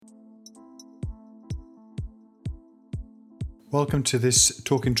Welcome to this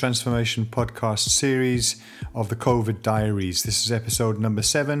Talking Transformation podcast series of the COVID Diaries. This is episode number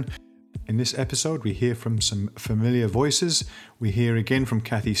 7. In this episode, we hear from some familiar voices. We hear again from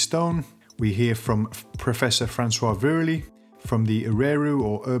Cathy Stone. We hear from Professor Francois Virely from the Ureru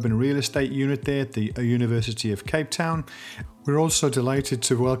or Urban Real Estate Unit there at the University of Cape Town. We're also delighted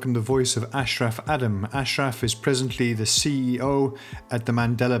to welcome the voice of Ashraf Adam. Ashraf is presently the CEO at the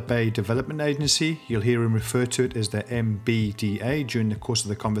Mandela Bay Development Agency. You'll hear him refer to it as the MBDA during the course of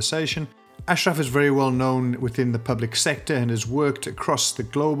the conversation. Ashraf is very well known within the public sector and has worked across the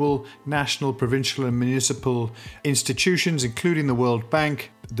global, national, provincial and municipal institutions, including the World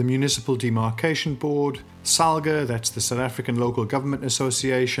Bank, the Municipal Demarcation Board, SALGA, that's the South African Local Government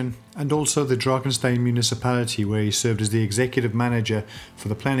Association, and also the Drakenstein Municipality, where he served as the executive manager for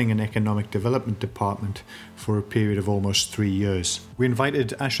the Planning and Economic Development Department for a period of almost 3 years. We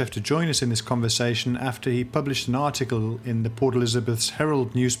invited Ashraf to join us in this conversation after he published an article in the Port Elizabeth's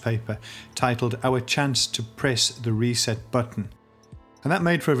Herald newspaper titled "Our Chance to Press the Reset Button." And that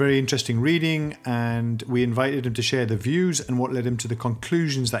made for a very interesting reading, and we invited him to share the views and what led him to the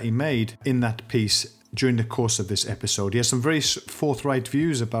conclusions that he made in that piece during the course of this episode. He has some very forthright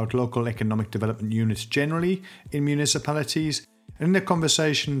views about local economic development units generally in municipalities. And in the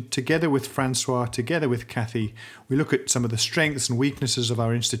conversation, together with Francois, together with Cathy, we look at some of the strengths and weaknesses of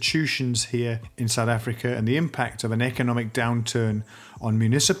our institutions here in South Africa and the impact of an economic downturn on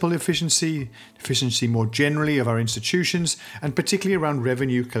municipal efficiency more generally of our institutions, and particularly around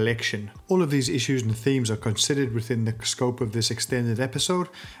revenue collection. All of these issues and themes are considered within the scope of this extended episode.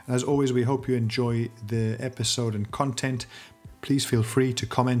 And as always, we hope you enjoy the episode and content. Please feel free to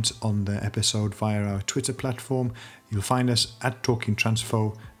comment on the episode via our Twitter platform. You'll find us at Talking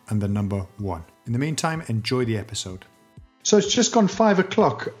Transfo and the number 1. In the meantime, enjoy the episode. So it's just gone 5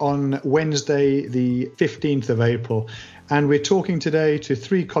 o'clock on Wednesday, the 15th of April. And we're talking today to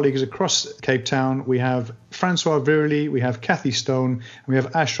 3 colleagues across Cape Town. We have Francois Virely, we have Cathy Stone, and we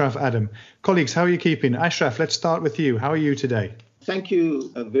have Ashraf Adam. Colleagues, how are you keeping? Ashraf, let's start with you. How are you today? Thank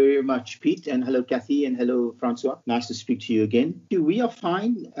you very much, Pete, and hello, Cathy, and hello, Francois. Nice to speak to you again. We are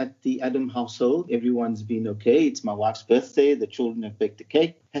fine at the Adam household. Everyone's been okay. It's my wife's birthday. The children have baked the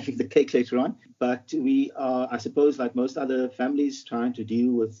cake, having the cake later on. But we are, I suppose, like most other families, trying to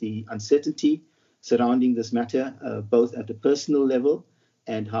deal with the uncertainty surrounding this matter, both at a personal level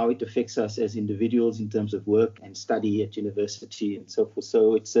and how it affects us as individuals in terms of work and study at university and so forth.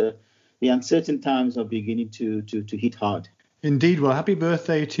 So it's the uncertain times are beginning to hit hard. Indeed. Well, happy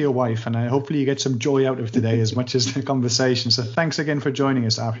birthday to your wife, and hopefully you get some joy out of today as much as the conversation. So thanks again for joining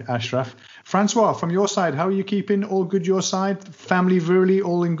us, Ashraf. Francois, from your side, how are you keeping? All good your side? Family Virely,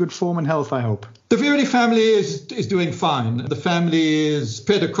 all in good form and health, I hope? The Virely family is doing fine. The family is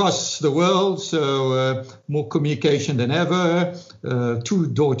spread across the world, so more communication than ever. 2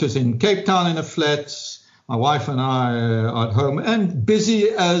 daughters in Cape Town in a flat. My wife and I are at home and busy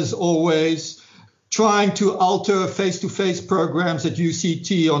as always, trying to alter face-to-face programs at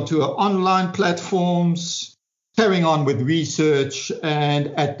UCT onto online platforms, carrying on with research, and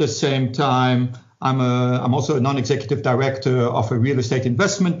at the same time, I'm also a non-executive director of a real estate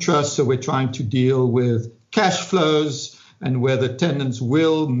investment trust, so we're trying to deal with cash flows and whether tenants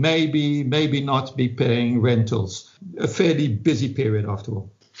will maybe not be paying rentals. A fairly busy period after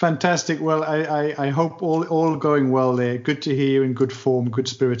all. Fantastic. Well, I hope all going well there. Good to hear you in good form, good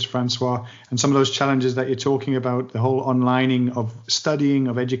spirits, Francois. And some of those challenges that you're talking about, the whole onlining of studying,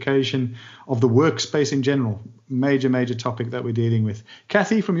 of education, of the workspace in general. Major topic that we're dealing with.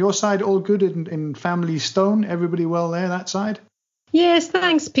 Cathy, from your side, all good in family Stone? Everybody well there, that side? Yes,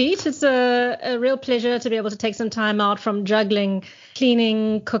 thanks, Pete. It's a real pleasure to be able to take some time out from juggling,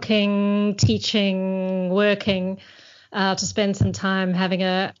 cleaning, cooking, teaching, working, to spend some time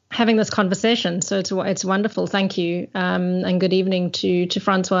having this conversation. So it's wonderful. Thank you. And good evening to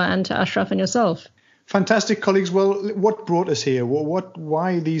Francois and to Ashraf and yourself. Fantastic, colleagues. Well, what brought us here?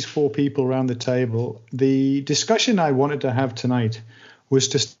 Why these 4 people around the table? The discussion I wanted to have tonight was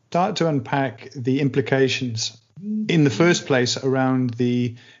to start to unpack the implications in the first place around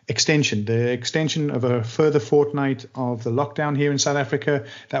the extension of a further fortnight of the lockdown here in South Africa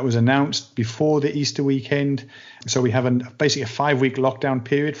that was announced before the Easter weekend. So we have basically a 5-week lockdown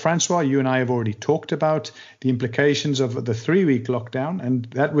period. Francois, you and I have already talked about the implications of the 3-week lockdown, and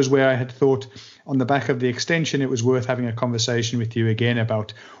that was where I had thought on the back of the extension it was worth having a conversation with you again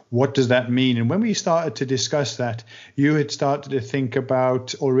about what does that mean. And when we started to discuss that, you had started to think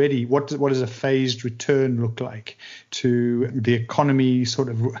about already what does a phased return look like to the economy sort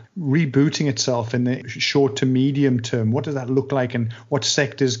of rebooting itself in the short to medium term. What does that look like, and what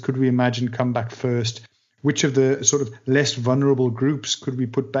sectors could we imagine come back first? which of the sort of less vulnerable groups could we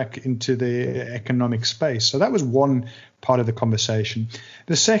put back into the economic space? So that was one part of the conversation.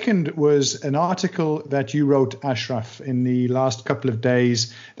 The second was an article that you wrote, Ashraf, in the last couple of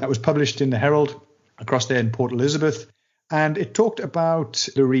days that was published in the Herald across there in Port Elizabeth. And it talked about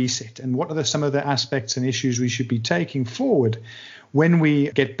the reset and what are some of the aspects and issues we should be taking forward when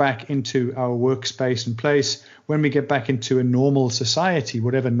we get back into our workspace and place, when we get back into a normal society,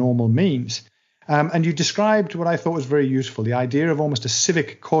 whatever normal means. And you described what I thought was very useful, the idea of almost a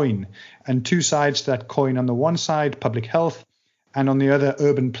civic coin and two sides to that coin. On the one side, public health, and on the other,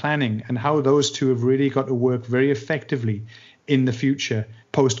 urban planning, and how those two have really got to work very effectively in the future,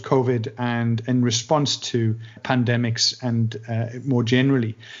 post-COVID and in response to pandemics and more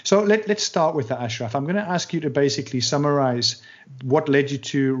generally. So let's start with that, Ashraf. I'm going to ask you to basically summarize what led you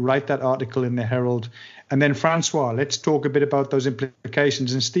to write that article in the Herald. And then, Francois, let's talk a bit about those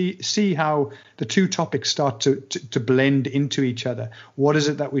implications and see how the two topics start to blend into each other. What is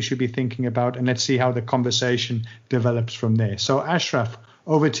it that we should be thinking about? And let's see how the conversation develops from there. So, Ashraf,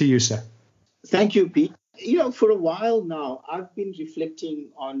 over to you, sir. Thank you, Pete. For a while now, I've been reflecting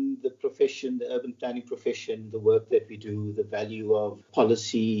on the profession, the urban planning profession, the work that we do, the value of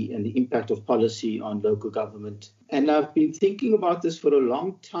policy and the impact of policy on local government. And I've been thinking about this for a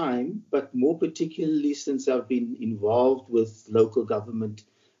long time, but more particularly since I've been involved with local government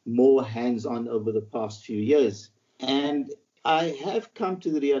more hands-on over the past few years. And I have come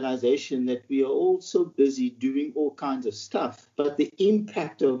to the realization that we are all so busy doing all kinds of stuff, but the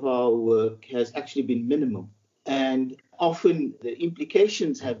impact of our work has actually been minimal. And often the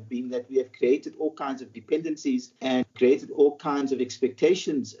implications have been that we have created all kinds of dependencies and created all kinds of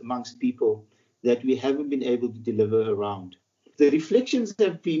expectations amongst people that we haven't been able to deliver around. The reflections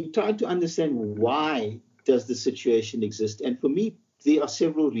have been trying to understand why does the situation exist. And for me, there are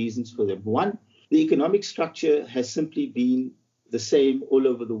several reasons for them. One, the economic structure has simply been the same all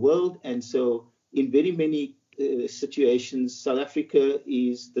over the world. And so in very many situations, South Africa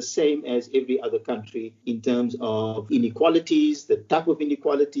is the same as every other country in terms of inequalities, the type of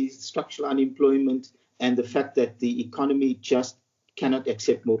inequalities, structural unemployment, and the fact that the economy just cannot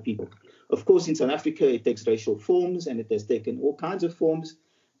accept more people. Of course, in South Africa, it takes racial forms and it has taken all kinds of forms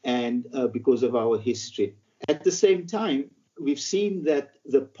and because of our history. At the same time, we've seen that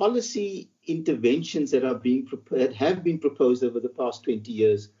the policy interventions that have been proposed over the past 20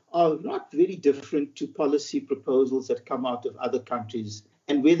 years are not very different to policy proposals that come out of other countries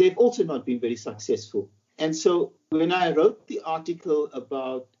and where they've also not been very successful. And so when I wrote the article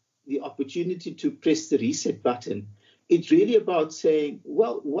about the opportunity to press the reset button, it's really about saying,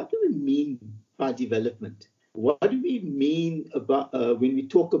 well, what do we mean by development? What do we mean about when we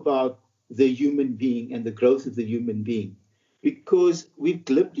talk about the human being and the growth of the human being? Because we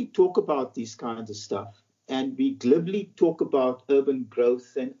glibly talk about these kinds of stuff and we glibly talk about urban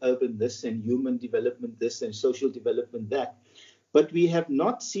growth and urban this and human development this and social development that. But we have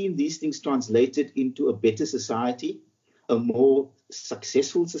not seen these things translated into a better society, a more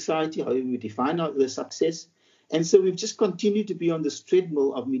successful society, however we define the success. And so we've just continued to be on this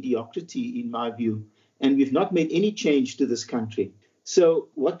treadmill of mediocrity, in my view, and we've not made any change to this country. So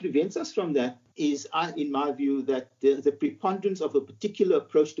what prevents us from that is, in my view, that the preponderance of a particular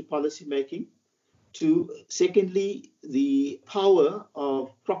approach to policymaking, secondly, the power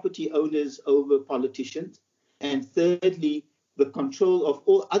of property owners over politicians, and thirdly, the control of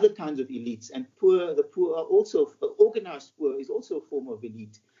all other kinds of elites. And the poor are also, organized poor is also a form of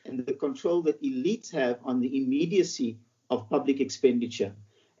elite, and the control that elites have on the immediacy of public expenditure.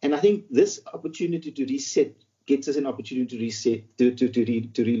 And I think this opportunity to reset gets us an opportunity to reset, to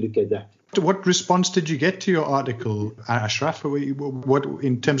relook at that. What response did you get to your article, Ashraf? What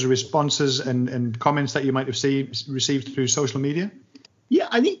in terms of responses and comments that you might have received through social media? Yeah,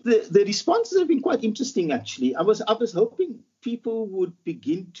 I think the responses have been quite interesting, actually. I was hoping people would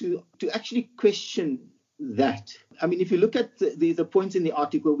begin to actually question that. I mean, if you look at the points in the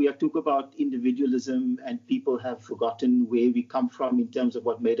article, we talk about individualism and people have forgotten where we come from in terms of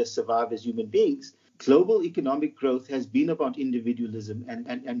what made us survive as human beings. Global economic growth has been about individualism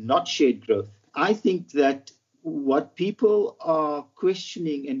and not shared growth. I think that what people are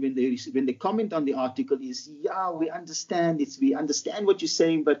questioning and when they comment on the article is, yeah, we understand what you're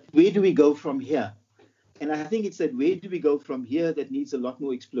saying, but where do we go from here? And I think it's that where do we go from here that needs a lot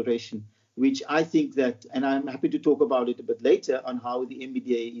more exploration, which I think that, and I'm happy to talk about it a bit later on how the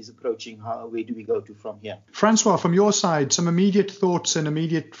MBDA is approaching where do we go to from here. Francois, from your side, some immediate thoughts and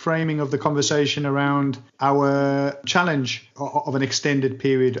immediate framing of the conversation around our challenge of an extended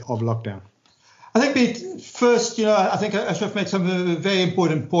period of lockdown. I think First, I think Ashraf made some very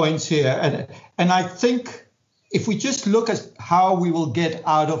important points here. And I think if we just look at how we will get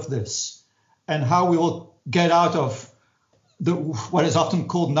out of this and how we will get out of what is often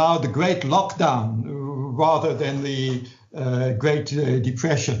called now the Great Lockdown rather than the Great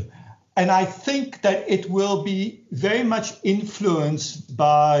Depression. And I think that it will be very much influenced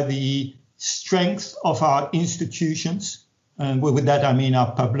by the strength of our institutions. And with that, I mean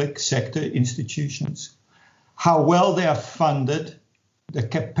our public sector institutions, how well they are funded, the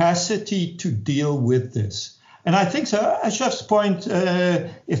capacity to deal with this. And I think so. Ashraf's point,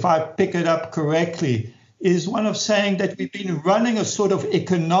 if I pick it up correctly, is one of saying that we've been running a sort of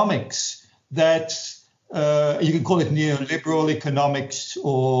economics that you can call it neoliberal economics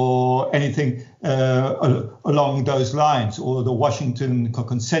or anything along those lines, or the Washington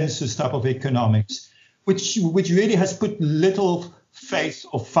consensus type of economics, which really has put little faith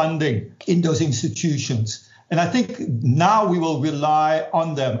or funding in those institutions. And I think now we will rely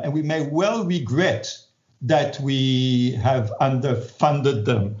on them, and we may well regret that we have underfunded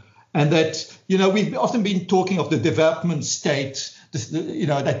them. And that, we've often been talking of the development state,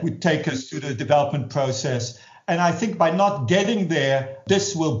 that would take us to the development process. And I think by not getting there,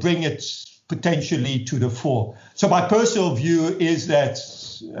 this will bring it potentially to the fore. So my personal view is that,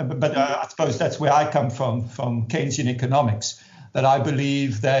 but I suppose that's where I come from Keynesian economics, that I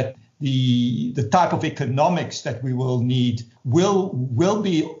believe that the type of economics that we will need will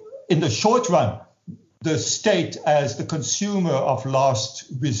be, in the short run, the state as the consumer of last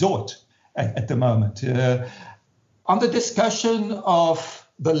resort at the moment. On the discussion of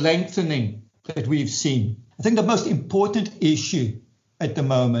the lengthening that we've seen, I think the most important issue at the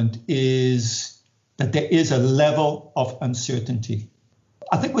moment is that there is a level of uncertainty.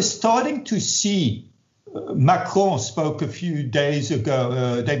 I think we're starting to see, Macron spoke a few days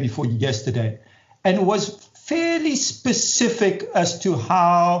ago, day before yesterday, and was fairly specific as to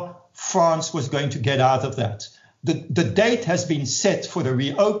how France was going to get out of that. The date has been set for the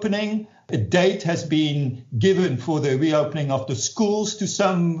reopening. A date has been given for the reopening of the schools to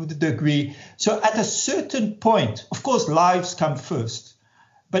some degree. So at a certain point, of course, lives come first.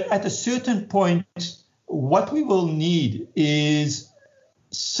 But at a certain point, what we will need is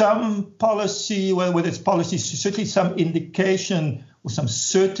some policy, whether it's policy, certainly some indication or some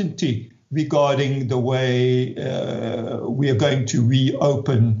certainty regarding the way we are going to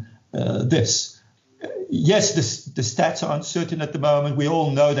reopen this. Yes, the stats are uncertain at the moment. We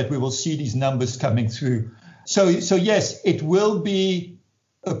all know that we will see these numbers coming through. So yes, it will be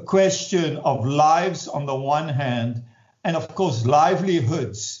a question of lives on the one hand, and of course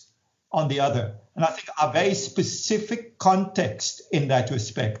livelihoods on the other. And I think a very specific context in that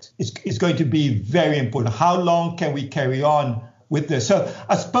respect is going to be very important. How long can we carry on with this? So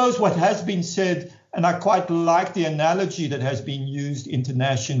I suppose what has been said, and I quite like the analogy that has been used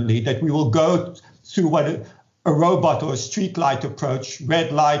internationally, that we will go through what a robot or a street light approach: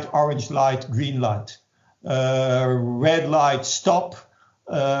 red light, orange light, green light. Red light, stop.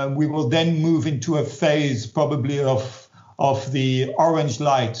 We will then move into a phase probably of the orange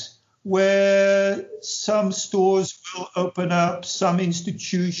light, where some stores will open up, some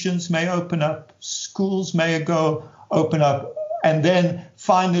institutions may open up, schools may open up. And then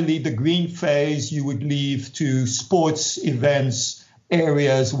finally, the green phase, you would leave to sports events,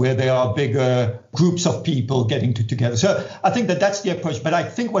 areas where there are bigger groups of people getting together. So I think that's the approach. But I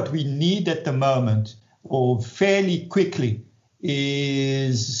think what we need at the moment, or fairly quickly,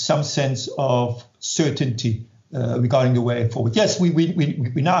 is some sense of certainty regarding the way forward. Yes, we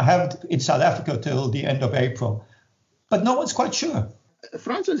now have in South Africa till the end of April, but no one's quite sure.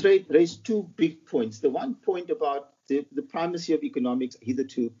 Francois raised two big points. The one point about the primacy of economics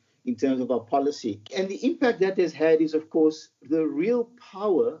hitherto in terms of our policy. And the impact that has had is, of course, the real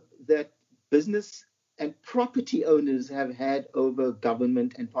power that business and property owners have had over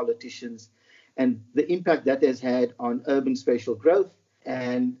government and politicians, and the impact that has had on urban spatial growth,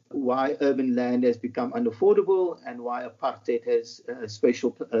 and why urban land has become unaffordable, and why apartheid has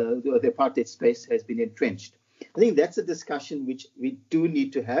the apartheid space has been entrenched. I think that's a discussion which we do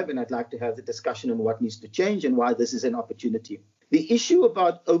need to have, and I'd like to have the discussion on what needs to change and why this is an opportunity. The issue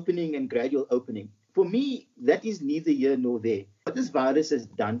about opening and gradual opening, for me, that is neither here nor there. What this virus has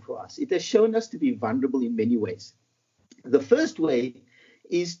done for us, it has shown us to be vulnerable in many ways. The first way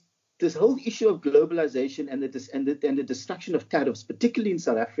is this whole issue of globalization and the destruction of tariffs, particularly in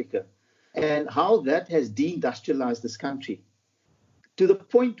South Africa, and how that has deindustrialized this country to the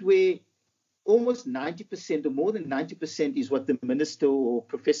point where almost 90% or more than 90% is what the minister or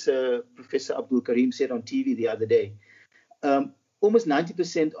Professor Abdul Karim said on TV the other day. Almost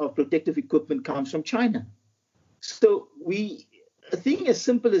 90% of protective equipment comes from China. So a thing as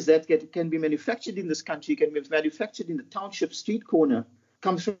simple as that can be manufactured in this country, can be manufactured in the township street corner,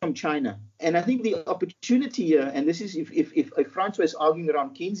 comes from China. And I think the opportunity here, and this is if Francois is arguing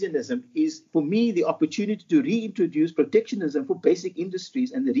around Keynesianism, is for me the opportunity to reintroduce protectionism for basic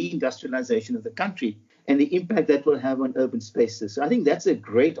industries and the reindustrialization of the country and the impact that will have on urban spaces. So I think that's a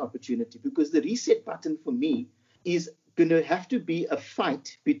great opportunity, because the reset button for me is going to have to be a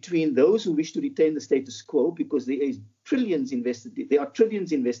fight between those who wish to retain the status quo, because there are trillions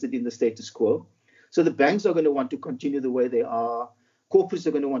invested in the status quo. So the banks are going to want to continue the way they are. Corporates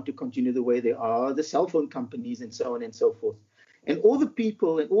are going to want to continue the way they are, the cell phone companies and so on and so forth. And all the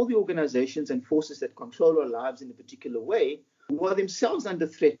people and all the organizations and forces that control our lives in a particular way, who are themselves under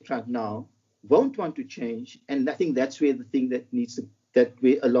threat right now, won't want to change. And I think that's where the thing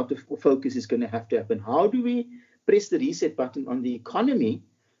where a lot of focus is going to have to happen. How do we press the reset button on the economy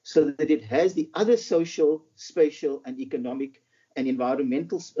so that it has the other social, spatial, and economic and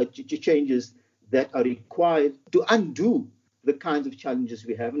environmental changes that are required to undo the kinds of challenges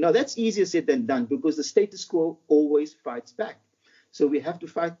we have? Now, that's easier said than done, because the status quo always fights back. So we have to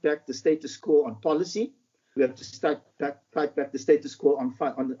fight back the status quo on policy. We have to fight back the status quo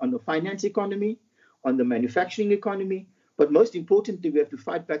on the finance economy, on the manufacturing economy. But most importantly, we have to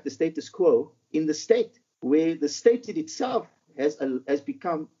fight back the status quo in the state, where the state in itself has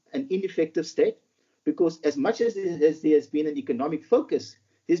become an ineffective state, because as much as there has been an economic focus,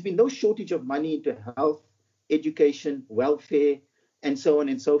 there's been no shortage of money into health, education, welfare, and so on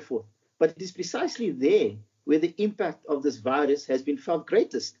and so forth. But it is precisely there where the impact of this virus has been felt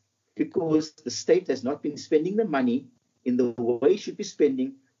greatest, because the state has not been spending the money in the way it should be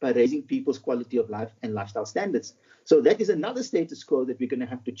spending by raising people's quality of life and lifestyle standards. So that is another status quo that we're going to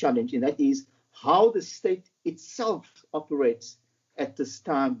have to challenge, and that is how the state itself operates at this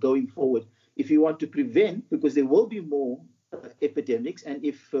time going forward. If you want to prevent, because there will be more epidemics, and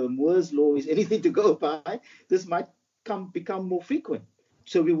if Moore's law is anything to go by, this might become more frequent.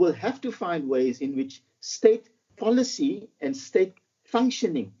 So we will have to find ways in which state policy and state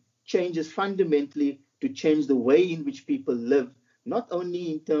functioning changes fundamentally to change the way in which people live, not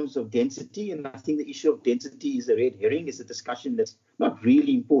only in terms of density. And I think the issue of density is a red herring, is a discussion that's not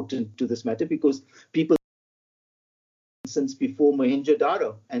really important to this matter, because people since before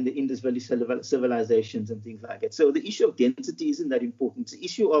Mohenjo-Daro and the Indus Valley civilizations and things like that. So the issue of density isn't that important. It's the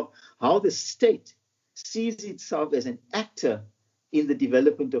issue of how the state sees itself as an actor in the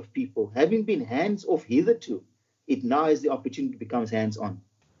development of people. Having been hands-off hitherto, it now has the opportunity to become hands-on.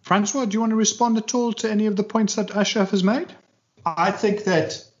 Francois, do you want to respond at all to any of the points that Ashraf has made? I think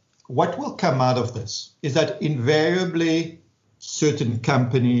that what will come out of this is that invariably certain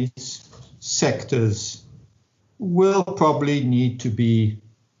companies, sectors, will probably need to be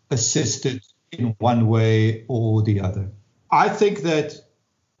assisted in one way or the other. I think that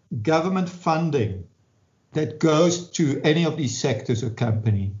government funding that goes to any of these sectors or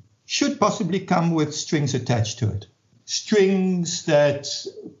company should possibly come with strings attached to it. Strings that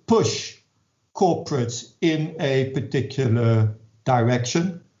push corporates in a particular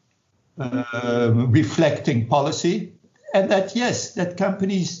direction, reflecting policy, and that, yes, that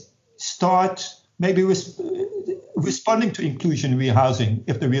companies start maybe responding to inclusionary housing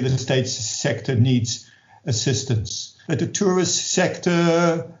if the real estate sector needs assistance. That the tourist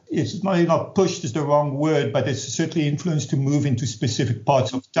sector is not pushed is the wrong word, but it's certainly influenced to move into specific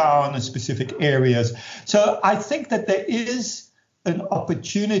parts of town and specific areas. So I think that there is an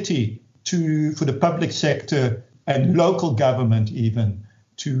opportunity for the public sector and local government even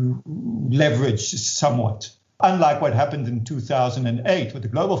to leverage somewhat. Unlike what happened in 2008 with the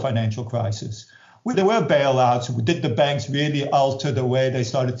global financial crisis, where there were bailouts. Did the banks really alter the way they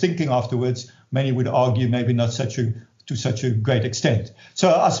started thinking afterwards? Many would argue maybe not to such a great extent.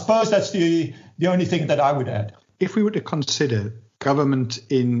 So I suppose that's the only thing that I would add. If we were to consider government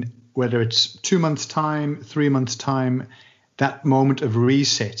in whether it's 2 months' time, 3 months' time, that moment of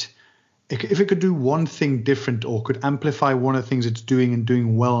reset, if it could do one thing different or could amplify one of the things it's doing and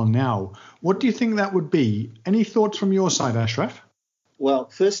doing well now, what do you think that would be? Any thoughts from your side, Ashraf? Well,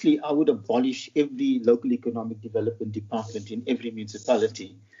 firstly, I would abolish every local economic development department in every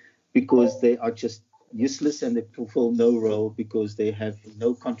municipality, because they are just useless and they fulfill no role, because they have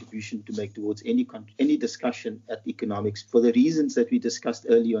no contribution to make towards any discussion at economics, for the reasons that we discussed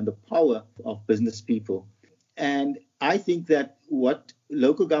earlier on the power of business people. And I think that what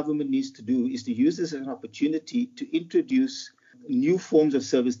local government needs to do is to use this as an opportunity to introduce new forms of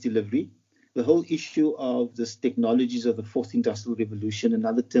service delivery. The whole issue of this technologies of the fourth industrial revolution,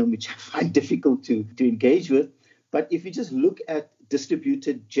 another term which I find difficult to engage with. But if you just look at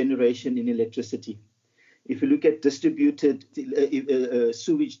distributed generation in electricity, if you look at distributed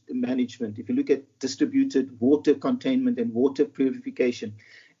sewage management, if you look at distributed water containment and water purification,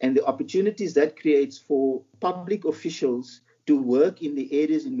 and the opportunities that creates for public officials to work in the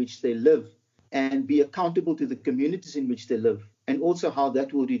areas in which they live and be accountable to the communities in which they live, and also how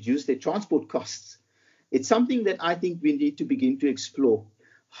that will reduce their transport costs. It's something that I think we need to begin to explore.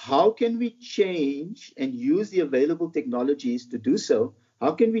 How can we change and use the available technologies to do so?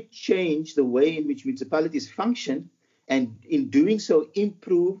 How can we change the way in which municipalities function, and in doing so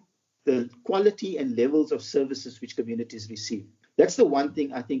improve the quality and levels of services which communities receive? That's the one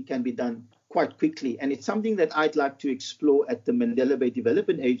thing I think can be done quite quickly, and it's something that I'd like to explore at the Mandela Bay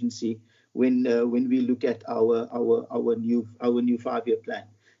Development Agency when we look at our new 5-year plan,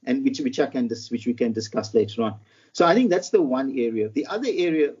 and which we can discuss later on. So I think that's the one area. The other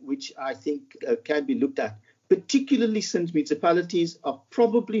area which I think can be looked at, particularly since municipalities are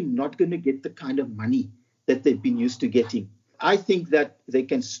probably not going to get the kind of money that they've been used to getting, I think that they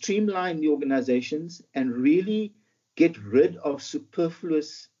can streamline the organizations and really get rid of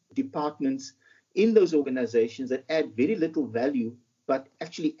superfluous departments in those organizations that add very little value, but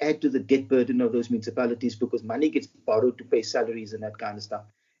actually add to the debt burden of those municipalities, because money gets borrowed to pay salaries and that kind of stuff.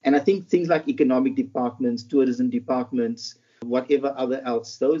 And I think things like economic departments, tourism departments, whatever other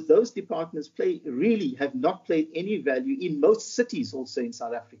else, those departments have not played any value in most cities also in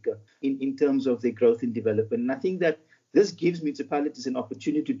South Africa in terms of their growth and development. And I think that this gives municipalities an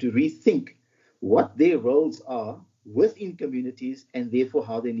opportunity to rethink what their roles are within communities, and therefore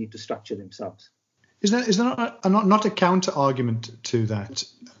how they need to structure themselves. Is there not a counter argument to that,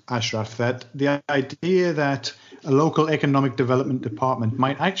 Ashraf, that the idea that a local economic development department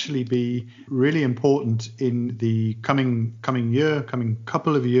might actually be really important in the coming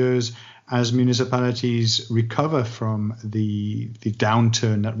couple of years as municipalities recover from the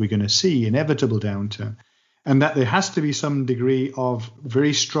downturn that we're going to see, inevitable downturn, and that there has to be some degree of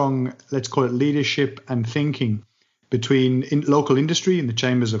very strong, let's call it, leadership and thinking between local industry and the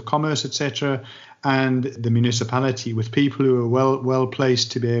chambers of commerce, etc., and the municipality, with people who are well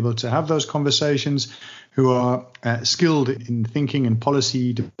placed to be able to have those conversations, who are skilled in thinking and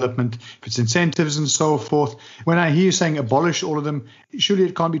policy development, if it's incentives and so forth. When I hear you saying abolish all of them, surely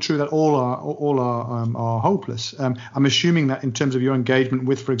it can't be true that all are hopeless. I'm assuming that in terms of your engagement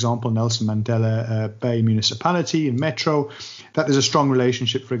with, for example, Nelson Mandela Bay Municipality and Metro, that there's a strong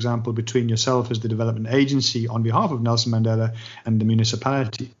relationship, for example, between yourself as the development agency on behalf of Nelson Mandela and the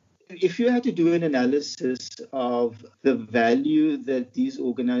municipality. If you had to do an analysis of the value that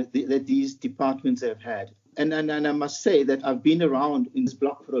these departments have had, and I must say that I've been around in this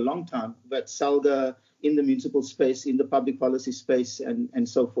block for a long time, but SALGA, in the municipal space, in the public policy space, and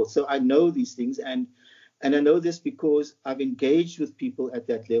so forth. So I know these things, and I know this because I've engaged with people at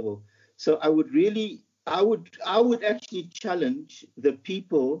that level. So I would actually challenge the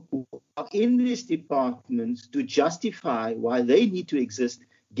people who are in these departments to justify why they need to exist,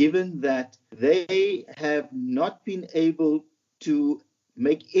 given that they have not been able to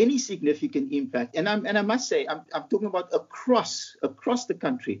make any significant impact. And I must say, I'm talking about across the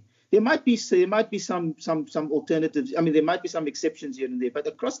country. There might be some alternatives. I mean, there might be some exceptions here and there, but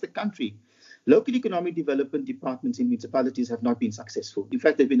across the country, local economic development departments in municipalities have not been successful. In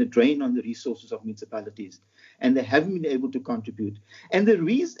fact, they've been a drain on the resources of municipalities, and they haven't been able to contribute. And there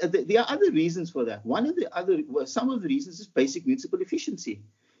are other reasons for that. Some of the reasons is basic municipal efficiency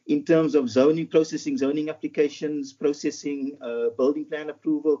in terms of processing zoning applications, processing building plan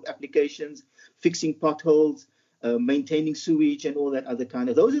approval applications, fixing potholes, maintaining sewage, and all that other kind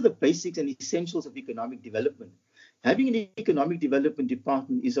of. Those are the basics and essentials of economic development. Having an economic development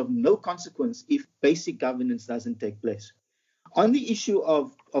department is of no consequence if basic governance doesn't take place. On the issue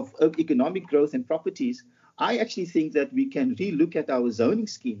of economic growth and properties, I actually think that we can relook at our zoning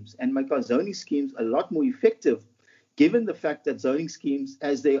schemes and make our zoning schemes a lot more effective, given the fact that zoning schemes,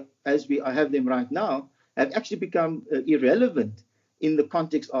 as we have them right now, have actually become irrelevant in the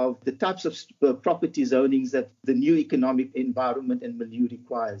context of the types of property zonings that the new economic environment and milieu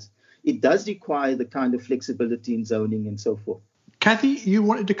requires. It does require the kind of flexibility in zoning and so forth. Kathy, you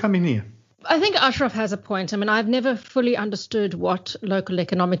wanted to come in here. I think Ashraf has a point. I mean, I've never fully understood what local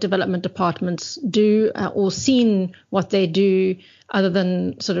economic development departments do or seen what they do other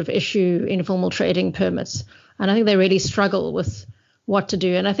than sort of issue informal trading permits. And I think they really struggle with what to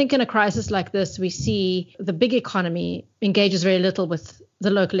do. And I think in a crisis like this, we see the big economy engages very little with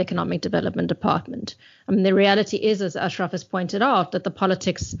the local economic development department. I mean, the reality is, as Ashraf has pointed out, that the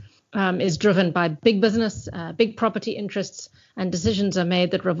politics is driven by big business, big property interests, and decisions are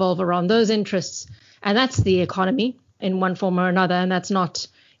made that revolve around those interests. And that's the economy in one form or another. And that's not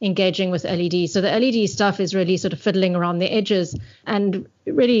engaging with LED. So the LED stuff is really sort of fiddling around the edges and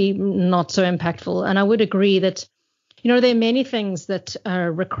really not so impactful. And I would agree that, there are many things that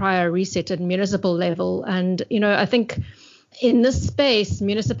require a reset at municipal level. And, I think in this space,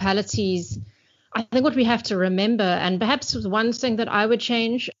 municipalities, I think what we have to remember, and perhaps one thing that I would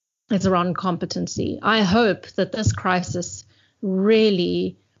change, is around competency. I hope that this crisis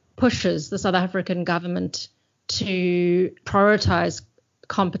really pushes the South African government to prioritize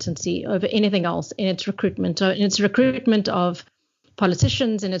competency over anything else in its recruitment of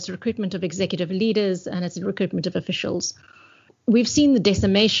politicians, in its recruitment of executive leaders, and its recruitment of officials. We've seen the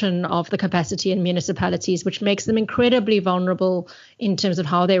decimation of the capacity in municipalities, which makes them incredibly vulnerable in terms of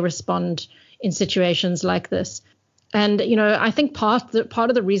how they respond in situations like this. And, I think part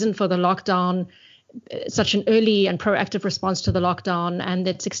of the reason for the lockdown, such an early and proactive response to the lockdown and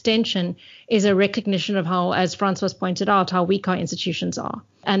its extension, is a recognition of how, as Francois pointed out, how weak our institutions are,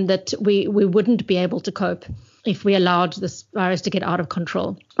 and that we wouldn't be able to cope if we allowed this virus to get out of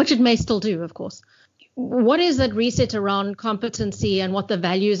control, which it may still do, of course. What is that reset around competency and what the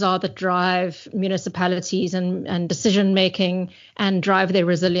values are that drive municipalities and decision making and drive their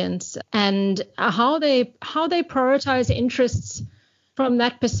resilience, and how they prioritize interests from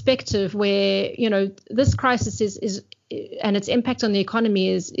that perspective, where this crisis is and its impact on the economy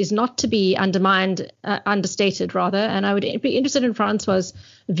is not to be understated rather. And I would be interested in Francois'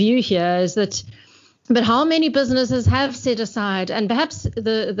 view here, is that, but how many businesses have set aside, and perhaps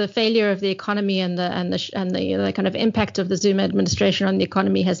the failure of the economy and the kind of impact of the Zuma administration on the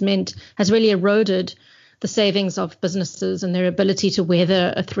economy has really eroded the savings of businesses and their ability to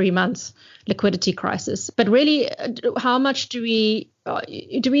weather a 3-month liquidity crisis. But really, how much do we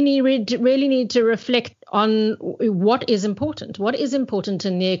really need to reflect on what is important? What is important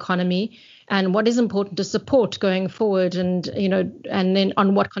in the economy, and what is important to support going forward, and then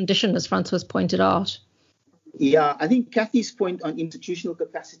on what condition, as Francois pointed out? Yeah, I think Kathy's point on institutional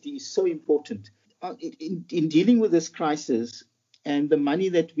capacity is so important. In dealing with this crisis and the money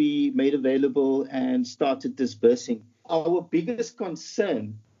that we made available and started disbursing, our biggest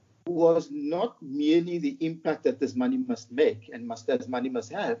concern was not merely the impact that this money must make and that money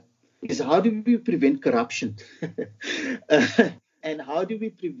must have, is how do we prevent corruption? And how do we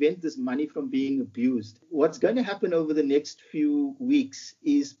prevent this money from being abused? What's going to happen over the next few weeks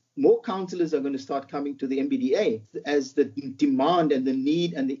is more councillors are going to start coming to the MBDA as the demand and the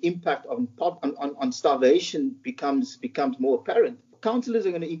need and the impact on starvation becomes more apparent. Councillors are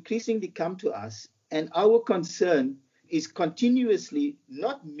going to increasingly come to us, and our concern is continuously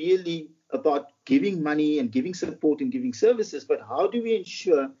not merely about giving money and giving support and giving services, but how do we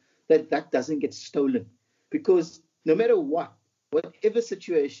ensure that that doesn't get stolen? Because no matter whatever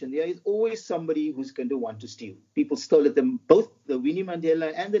situation, there is always somebody who's going to want to steal. People stole at them, both the Winnie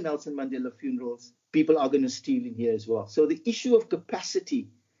Mandela and the Nelson Mandela funerals. People are going to steal in here as well. So the issue of capacity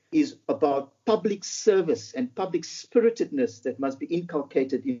is about public service and public spiritedness that must be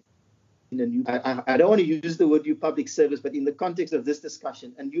inculcated in a new. I don't want to use the word new public service, but in the context of this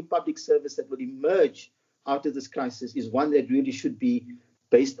discussion, a new public service that will emerge out of this crisis is one that really should be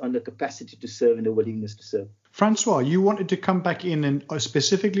based on the capacity to serve and the willingness to serve. Francois, you wanted to come back in and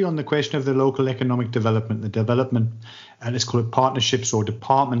specifically on the question of the local economic development, the development, and let's call it partnerships or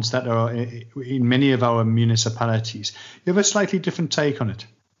departments that are in many of our municipalities. You have a slightly different take on it.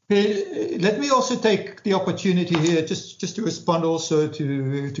 Let me also take the opportunity here just to respond also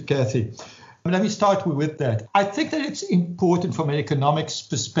to Kathy. Let me start with that. I think that it's important from an economics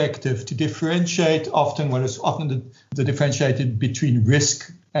perspective to differentiate often what is often the differentiated between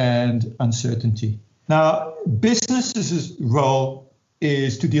risk and uncertainty. Now, businesses' role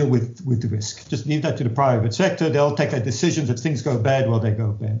is to deal with the risk. Just leave that to the private sector. They'll take their decisions. If things go bad, well, they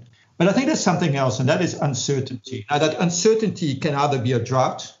go bad. But I think there's something else, and that is uncertainty. Now, that uncertainty can either be a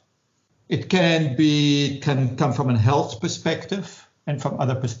drought. It can come from a health perspective and from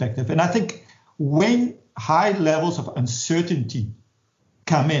other perspectives. And I think when high levels of uncertainty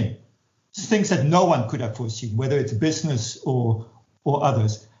come in, things that no one could have foreseen, whether it's business or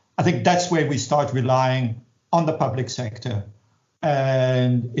others, I think that's where we start relying on the public sector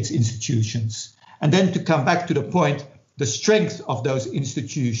and its institutions. And then to come back to the point, the strength of those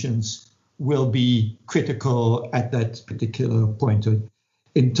institutions will be critical at that particular point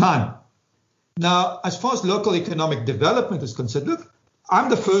in time. Now, as far as local economic development is concerned, look, I'm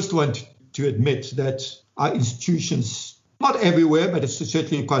the first one to admit that our institutions, not everywhere, but it's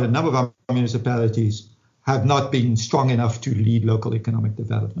certainly quite a number of our municipalities, have not been strong enough to lead local economic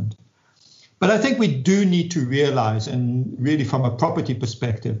development. But I think we do need to realize, and really from a property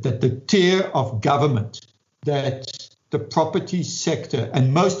perspective, that the tier of government that the property sector,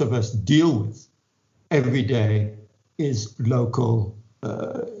 and most of us deal with every day, is local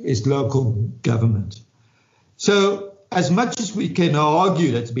government. So as much as we can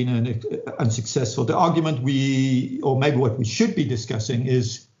argue that's been unsuccessful, the argument or maybe what we should be discussing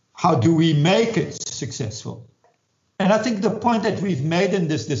is, how do we make it successful? And I think the point that we've made in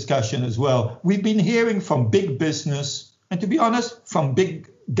this discussion as well, we've been hearing from big business, and to be honest, from big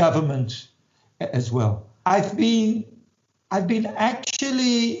government as well. I've been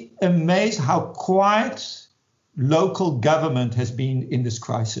actually amazed how quiet local government has been in this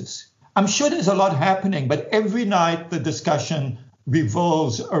crisis. I'm sure there's a lot happening, but every night the discussion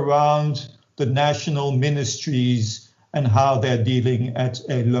revolves around the national ministries and how they're dealing at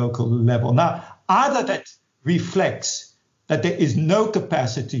a local level. Now, either that reflects that there is no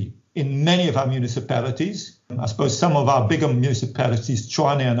capacity in many of our municipalities. I suppose some of our bigger municipalities,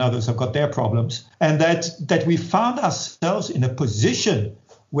 Tshwane and others, have got their problems, and that we found ourselves in a position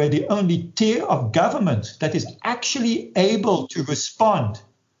where the only tier of government that is actually able to respond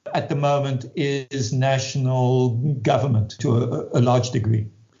at the moment is national government to a large degree.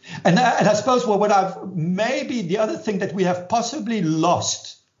 And I suppose maybe the other thing that we have possibly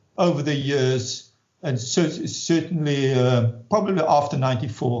lost over the years, and certainly probably after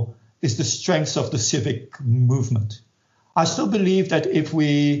 94, is the strength of the civic movement. I still believe that if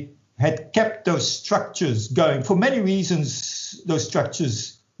we had kept those structures going, for many reasons, those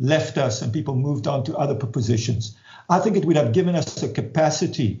structures left us and people moved on to other positions. I think it would have given us a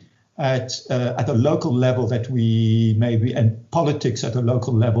capacity at a local level that we maybe, and politics at a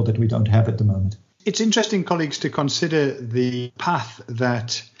local level that we don't have at the moment. It's interesting, colleagues, to consider the path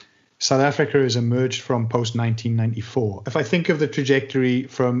that South Africa has emerged from post-1994. If I think of the trajectory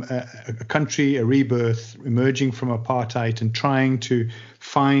from a country, a rebirth, emerging from apartheid and trying to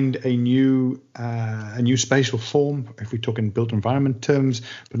find a new spatial form, if we talk in built environment terms,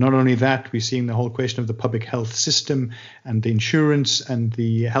 but not only that, we're seeing the whole question of the public health system and the insurance and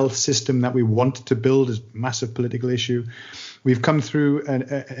the health system that we want to build is a massive political issue. We've come through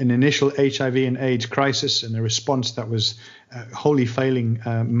an initial HIV and AIDS crisis and a response that was wholly failing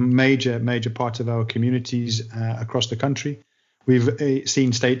major parts of our communities across the country. We've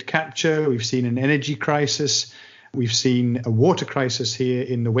seen state capture. We've seen an energy crisis. We've seen a water crisis here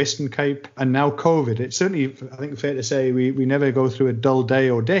in the Western Cape, and now COVID. It's certainly, I think, fair to say we never go through a dull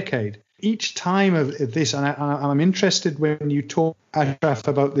day or decade. Each time of this, and I'm interested when you talk, Ashraf,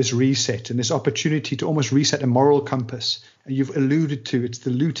 about this reset and this opportunity to almost reset a moral compass. You've alluded to it's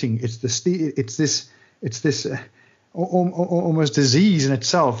the looting, it's this almost disease in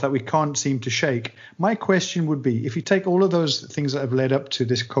itself that we can't seem to shake. My question would be, if you take all of those things that have led up to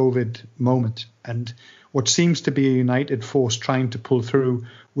this COVID moment and what seems to be a united force trying to pull through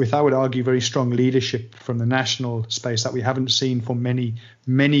with, I would argue, very strong leadership from the national space that we haven't seen for many,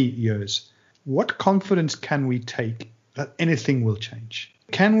 many years, what confidence can we take that anything will change?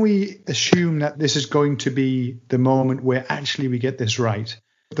 Can we assume that this is going to be the moment where actually we get this right?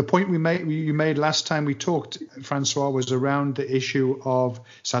 The point you made last time we talked, Francois, was around the issue of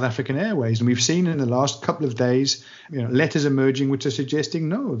South African Airways. And we've seen in the last couple of days, letters emerging which are suggesting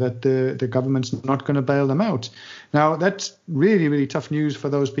no, that the government's not going to bail them out. Now, that's really, really tough news for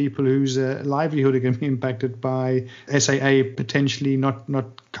those people whose livelihood are going to be impacted by SAA potentially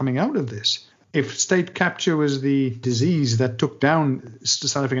not coming out of this. If state capture was the disease that took down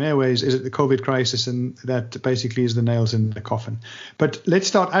South African Airways, is it the COVID crisis? And that basically is the nails in the coffin. But let's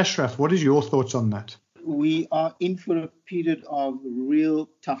start, Ashraf. What is your thoughts on that? We are in for a period of real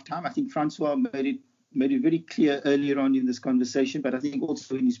tough time. I think Francois made it very clear earlier on in this conversation, but I think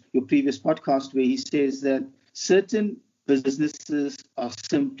also in your previous podcast where he says that certain businesses are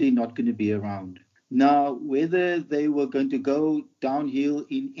simply not going to be around. Now, whether they were going to go downhill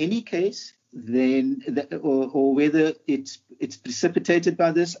in any case, or whether it's precipitated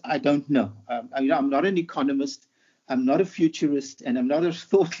by this, I don't know. I'm not an economist, I'm not a futurist, and I'm not a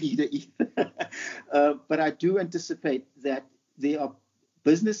thought leader either. But I do anticipate that there are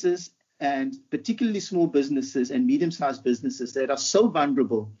businesses, and particularly small businesses and medium-sized businesses, that are so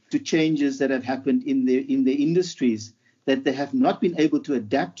vulnerable to changes that have happened in their industries that they have not been able to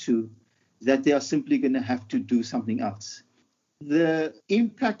adapt to, that they are simply going to have to do something else. The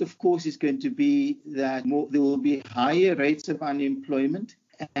impact, of course, is going to be that there will be higher rates of unemployment.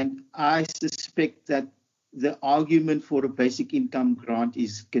 And I suspect that the argument for a basic income grant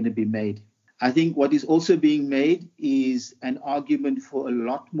is going to be made. I think what is also being made is an argument for a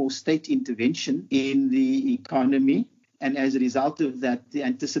lot more state intervention in the economy. And as a result of that, the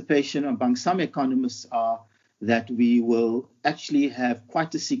anticipation among some economists are that we will actually have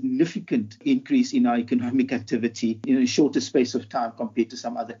quite a significant increase in our economic activity in a shorter space of time compared to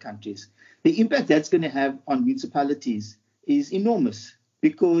some other countries. The impact that's going to have on municipalities is enormous,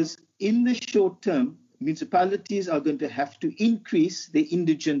 because in the short term, municipalities are going to have to increase their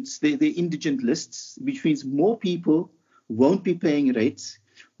indigent lists, which means more people won't be paying rates,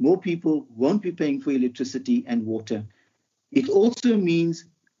 more people won't be paying for electricity and water. It also means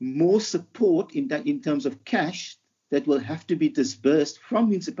more support in terms of cash that will have to be disbursed from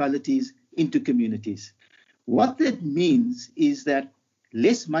municipalities into communities. What that means is that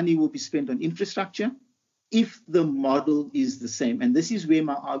less money will be spent on infrastructure if the model is the same. And this is where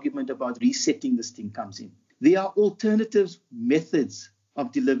my argument about resetting this thing comes in. There are alternative methods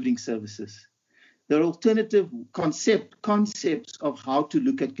of delivering services. There are alternative concepts of how to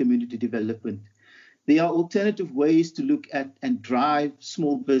look at community development. There are alternative ways to look at and drive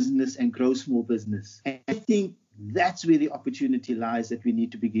small business and grow small business. And I think that's where the opportunity lies that we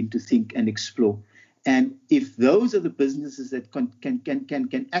need to begin to think and explore. And if those are the businesses that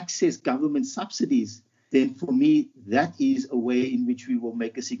can access government subsidies, then for me, that is a way in which we will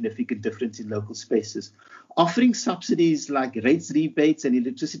make a significant difference in local spaces. Offering subsidies like rates rebates and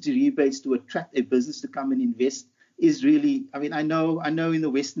electricity rebates to attract a business to come and invest is really, I know in the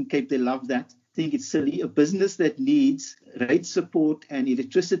Western Cape they love that. I think it's silly. A business that needs rate support and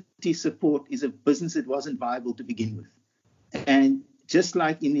electricity support is a business that wasn't viable to begin with. And just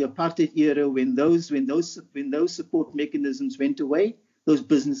like in the apartheid era, when those support mechanisms went away, those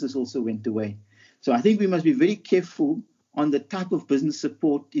businesses also went away. So I think we must be very careful on the type of business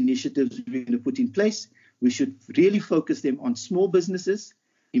support initiatives we're going to put in place. We should really focus them on small businesses,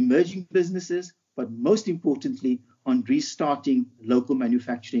 emerging businesses, but most importantly, on restarting local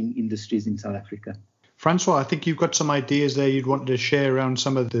manufacturing industries in South Africa. Francois, I think you've got some ideas there you'd want to share around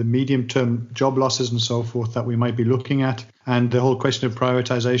some of the medium-term job losses and so forth that we might be looking at, and the whole question of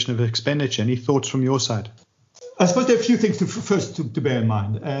prioritization of expenditure. Any thoughts from your side? I suppose there are a few things to bear in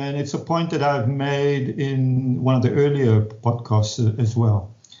mind, and it's a point that I've made in one of the earlier podcasts as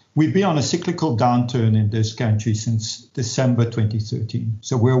well. We've been on a cyclical downturn in this country since December 2013.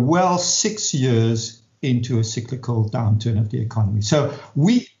 So we're well 6 years into a cyclical downturn of the economy. So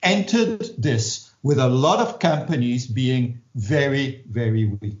we entered this with a lot of companies being very, very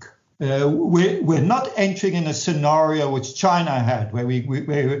weak. We're not entering in a scenario which China had, where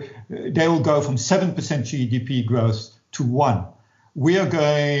they will go from 7% GDP growth to 1%. We are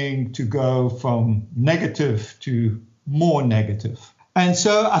going to go from negative to more negative. And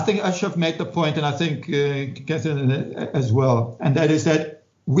so I think Ashraf made the point, and I think Catherine as well, and that is that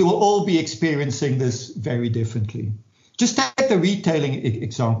we will all be experiencing this very differently. Just take the retailing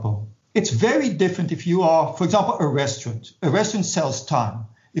example. It's very different if you are, for example, a restaurant. A restaurant sells time.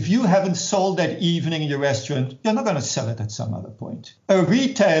 If you haven't sold that evening in your restaurant, you're not going to sell it at some other point. A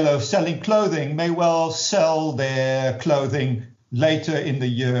retailer selling clothing may well sell their clothing later in the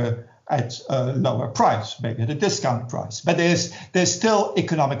year at a lower price, maybe at a discount price. But there's still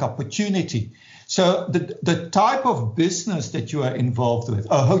economic opportunity. So the type of business that you are involved with,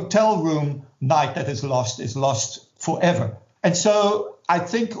 a hotel room night that is lost forever. And so I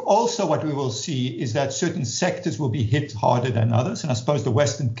think also what we will see is that certain sectors will be hit harder than others. And I suppose the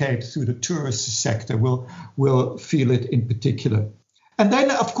Western Cape, through the tourist sector, will feel it in particular. And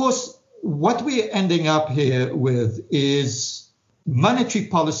then, of course, what we're ending up here with is monetary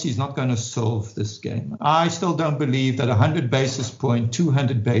policy is not going to solve this game. I still don't believe that 100 basis points,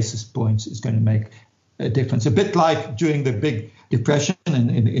 200 basis points is going to make a difference. A bit like during the big depression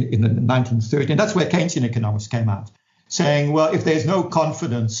in the 1930s. And that's where Keynesian economics came out, saying, well, if there's no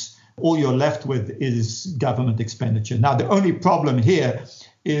confidence, all you're left with is government expenditure. Now, the only problem here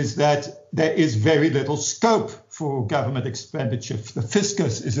is that there is very little scope for government expenditure. The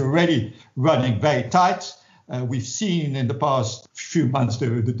fiscus is already running very tight. We've seen in the past few months the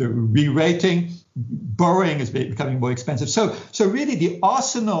re-rating. Borrowing is becoming more expensive. So really the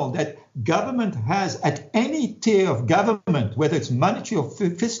arsenal that government has at any tier of government, whether it's monetary or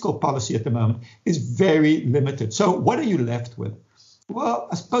fiscal policy at the moment, is very limited. So what are you left with? Well,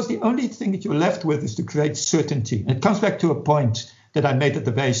 I suppose the only thing that you're left with is to create certainty. And it comes back to a point that I made at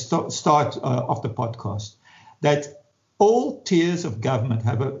the very start of the podcast, that all tiers of government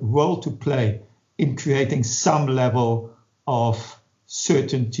have a role to play in creating some level of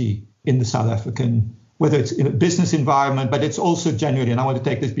certainty in the South African, whether it's in a business environment, but it's also generally, and I want to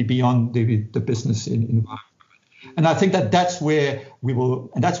take this beyond the business environment. And I think that's where we will,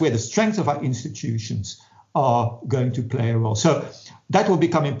 and that's where the strengths of our institutions are going to play a role. So that will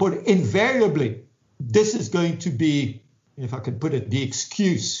become important. Invariably, this is going to be if I could put it, the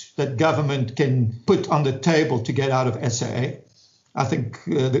excuse that government can put on the table to get out of SAA. I think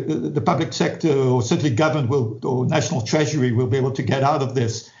the public sector, or certainly government or national treasury, will be able to get out of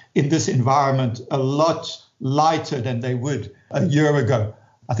this in this environment a lot lighter than they would a year ago.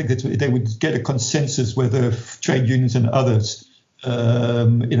 I think that they would get a consensus with the trade unions and others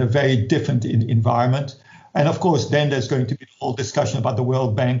in a very different environment. And of course, then there's going to be a whole discussion about the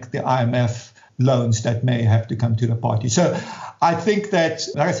World Bank, the IMF loans that may have to come to the party. So I think that,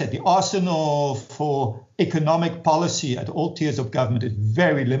 like I said, the arsenal for economic policy at all tiers of government is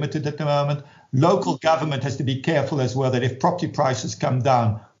very limited at the moment. Local government has to be careful as well that if property prices come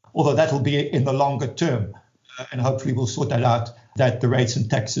down, although that will be in the longer term, and hopefully we'll sort that out, that the rates and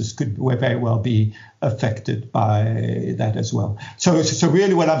taxes could very well be affected by that as well. So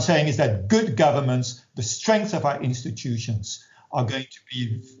really what I'm saying is that good governments, the strength of our institutions, are going to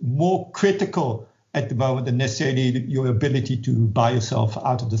be more critical at the moment than necessarily your ability to buy yourself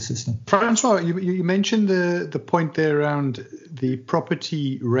out of the system. Francois, you mentioned the point there around the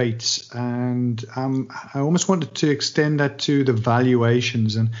property rates, and I almost wanted to extend that to the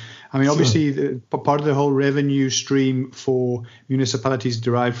valuations. And I mean, obviously, part of the whole revenue stream for municipalities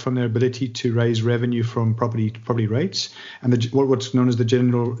derived from their ability to raise revenue from property rates and what's known as the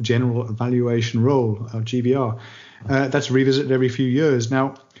general valuation roll, GVR. That's revisited every few years.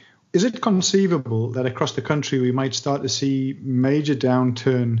 Now, is it conceivable that across the country we might start to see major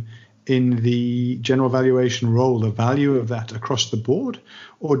downturn in the general valuation roll, the value of that across the board?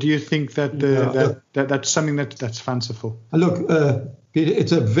 Or do you think that that's something that's fanciful? Look,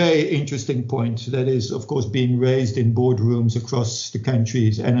 it's a very interesting point that is, of course, being raised in boardrooms across the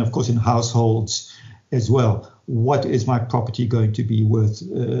countries and, of course, in households as well. What is my property going to be worth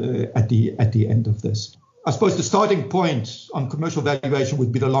at the end of this? I suppose the starting point on commercial valuation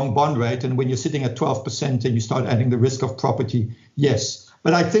would be the long bond rate. And when you're sitting at 12% and you start adding the risk of property, yes.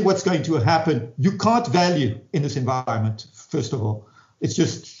 But I think what's going to happen, you can't value in this environment, first of all. It's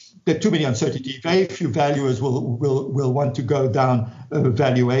just there are too many uncertainties. Very few valuers will want to go down a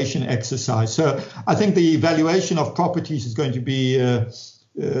valuation exercise. So I think the valuation of properties is going to be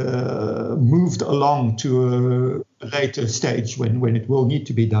moved along to a later stage when it will need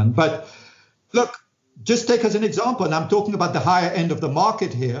to be done. But look, just take as an example, and I'm talking about the higher end of the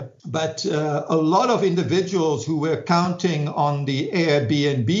market here, but a lot of individuals who were counting on the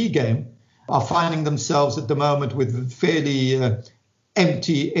Airbnb game are finding themselves at the moment with fairly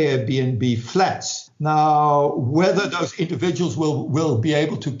empty Airbnb flats. Now, whether those individuals will be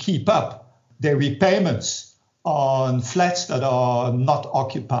able to keep up their repayments on flats that are not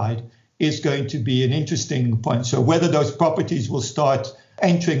occupied is going to be an interesting point. So whether those properties will start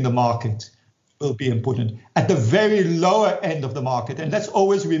entering the market will be important. At the very lower end of the market, and let's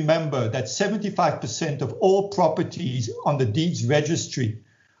always remember that 75% of all properties on the deeds registry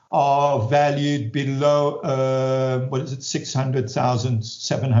are valued below, 600,000,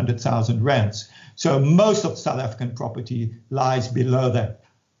 700,000 rands. So most of South African property lies below that.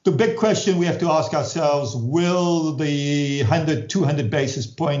 The big question we have to ask ourselves, will the 100, 200 basis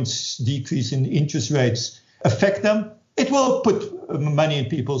points decrease in interest rates affect them? It will put money in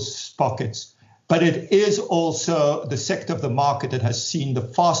people's pockets. But it is also the sector of the market that has seen the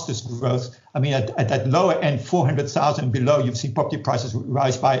fastest growth. I mean, at that lower end, 400,000 below, you've seen property prices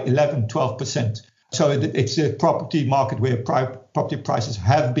rise by 11, 12%. So it's a property market where property prices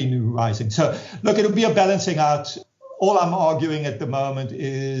have been rising. So look, it'll be a balancing out. All I'm arguing at the moment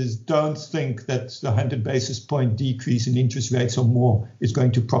is don't think that the 100 basis point decrease in interest rates or more is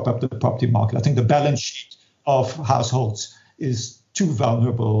going to prop up the property market. I think the balance sheet of households is too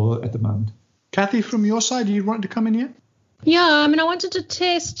vulnerable at the moment. Kathy, from your side, do you want to come in here? Yeah, I mean, I wanted to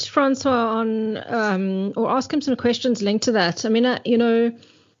test Francois on or ask him some questions linked to that. I mean,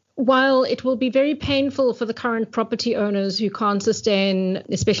 while it will be very painful for the current property owners who can't sustain,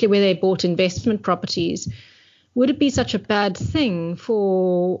 especially where they bought investment properties, would it be such a bad thing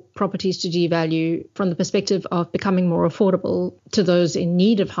for properties to devalue from the perspective of becoming more affordable to those in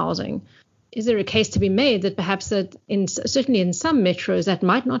need of housing? Is there a case to be made that perhaps that certainly in some metros that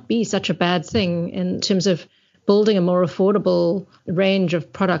might not be such a bad thing in terms of building a more affordable range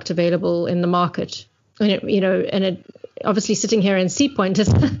of product available in the market? And it obviously sitting here in Sea Point is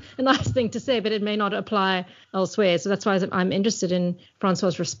a nice thing to say, but it may not apply elsewhere. So that's why I'm interested in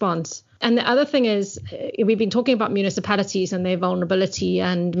Francois' response. And the other thing is, we've been talking about municipalities and their vulnerability,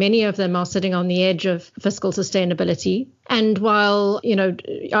 and many of them are sitting on the edge of fiscal sustainability. And while,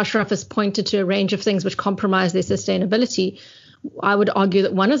 Ashraf has pointed to a range of things which compromise their sustainability, I would argue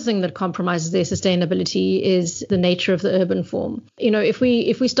that one of the things that compromises their sustainability is the nature of the urban form. If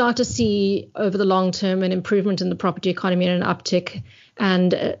we start to see over the long term an improvement in the property economy and an uptick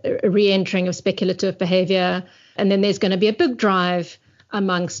and a re-entering of speculative behavior, and then there's going to be a big drive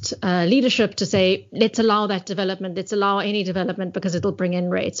amongst leadership to say, let's allow that development, let's allow any development because it'll bring in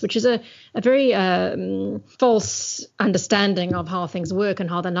rates, which is a very false understanding of how things work and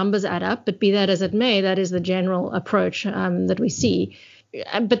how the numbers add up. But be that as it may, that is the general approach that we see.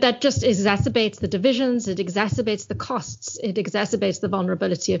 But that just exacerbates the divisions, it exacerbates the costs, it exacerbates the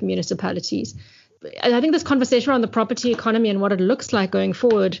vulnerability of municipalities. And I think this conversation around the property economy and what it looks like going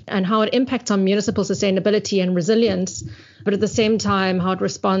forward and how it impacts on municipal sustainability and resilience, but at the same time, how it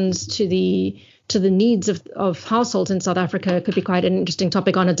responds to the needs of households in South Africa could be quite an interesting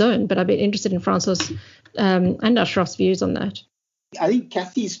topic on its own. But I'd be interested in Francois and Ashraf's views on that. I think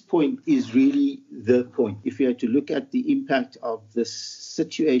Kathy's point is really the point. If you had to look at the impact of this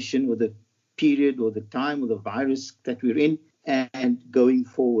situation or the period or the time or the virus that we're in and going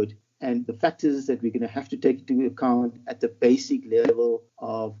forward, and the factors that we're going to have to take into account at the basic level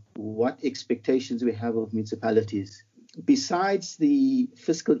of what expectations we have of municipalities. Besides the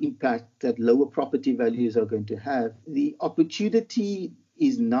fiscal impact that lower property values are going to have, the opportunity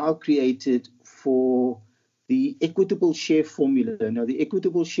is now created for the equitable share formula. Now, the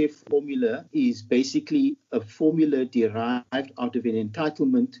equitable share formula is basically a formula derived out of an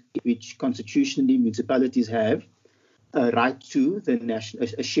entitlement which constitutionally municipalities have a right to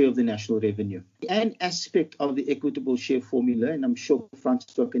a share of the national revenue. An aspect of the equitable share formula, and I'm sure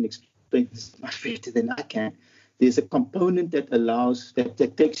Francois can explain this much better than I can, there's a component that allows,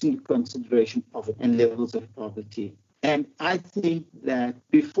 that takes into consideration poverty and levels of poverty. And I think that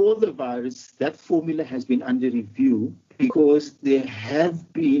before the virus, that formula has been under review because there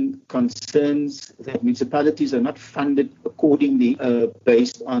have been concerns that municipalities are not funded accordingly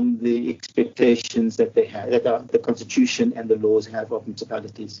based on the expectations that they have, that the Constitution and the laws have of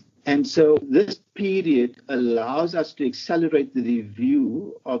municipalities. And so this period allows us to accelerate the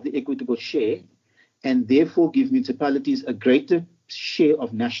review of the equitable share and therefore give municipalities a greater share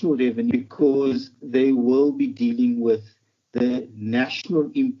of national revenue because they will be dealing with the national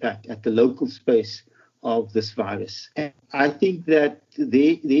impact at the local space of this virus. And I think that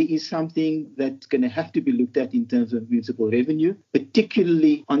there is something that's going to have to be looked at in terms of municipal revenue,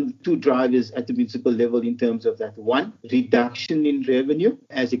 particularly on two drivers at the municipal level in terms of that. One, reduction in revenue,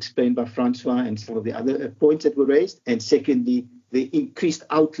 as explained by Francois and some of the other points that were raised. And secondly, the increased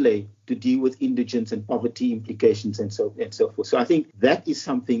outlay to deal with indigence and poverty implications and so forth. So I think that is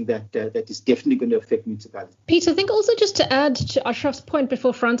something that is definitely going to affect municipalities. Peter, I think also just to add to Ashraf's point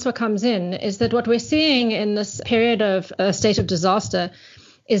before Francois comes in, is that what we're seeing in this period of a state of disaster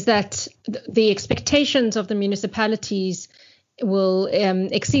is that the expectations of the municipalities will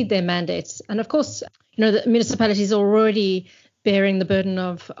exceed their mandates. And of course, the municipalities are already bearing the burden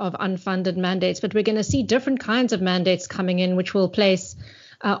of unfunded mandates, but we're going to see different kinds of mandates coming in, which will place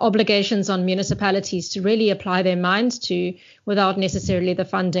obligations on municipalities to really apply their minds to without necessarily the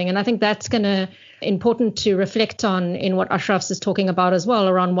funding. And I think that's going to important to reflect on in what Ashraf is talking about as well,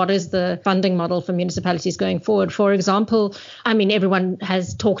 around what is the funding model for municipalities going forward. For example, everyone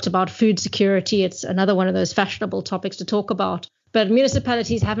has talked about food security. It's another one of those fashionable topics to talk about. But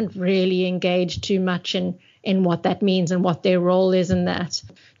municipalities haven't really engaged too much in what that means and what their role is in that.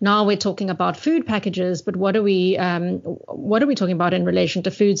 Now we're talking about food packages, but what are we talking about in relation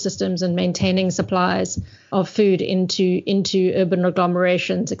to food systems and maintaining supplies of food into urban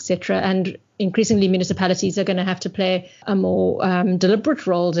agglomerations, etc. And increasingly municipalities are going to have to play a more deliberate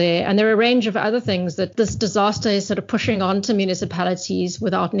role there. And there are a range of other things that this disaster is sort of pushing onto municipalities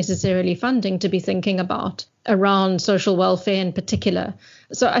without necessarily funding to be thinking about around social welfare in particular.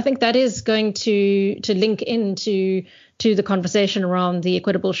 So I think that is going to link into the conversation around the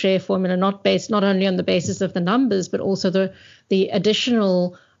equitable share formula, not only on the basis of the numbers, but also the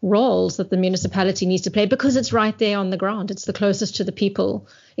additional roles that the municipality needs to play because it's right there on the ground. It's the closest to the people.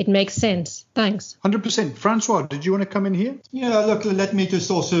 It makes sense. Thanks. 100%. Francois, did you want to come in here? Yeah, look, let me just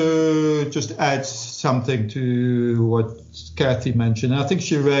add something to what Kathy mentioned. I think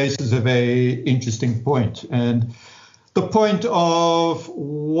she raises a very interesting point. And the point of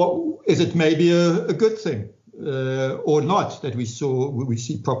what is it maybe a good thing or not that we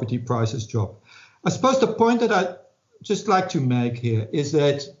see property prices drop? I suppose the point that I just like to make here is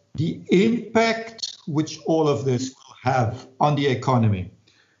that the impact which all of this will have on the economy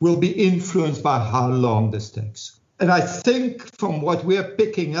will be influenced by how long this takes. And I think from what we're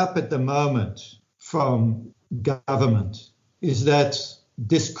picking up at the moment from government is that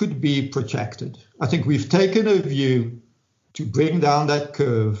this could be protracted. I think we've taken a view to bring down that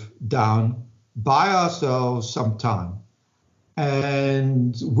curve down, buy ourselves some time.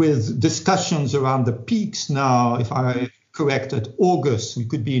 And with discussions around the peaks now, if I correct, at August, we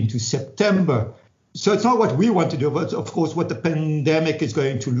could be into September. So it's not what we want to do, but of course what the pandemic is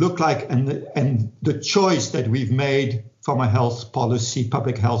going to look like and the choice that we've made from a health policy,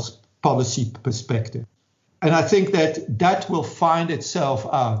 public health policy perspective. And I think that will find itself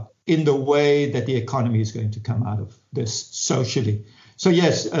out in the way that the economy is going to come out of this socially. So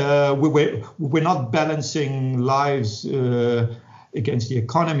yes, we're not balancing lives against the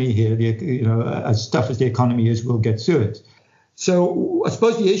economy here. As tough as the economy is, we'll get through it. So I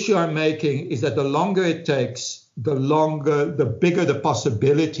suppose the issue I'm making is that the longer it takes, the bigger the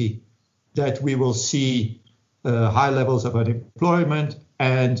possibility that we will see high levels of unemployment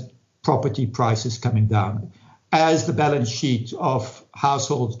and property prices coming down. As the balance sheet of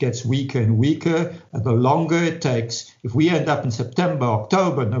households gets weaker and weaker, and the longer it takes, if we end up in September,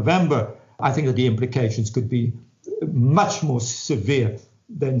 October, November, I think that the implications could be much more severe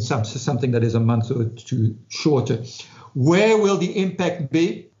than something that is a month or two shorter. Where will the impact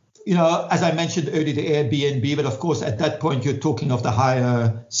be? As I mentioned earlier, the Airbnb, but of course at that point you're talking of the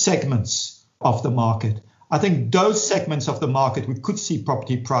higher segments of the market. I think those segments of the market, we could see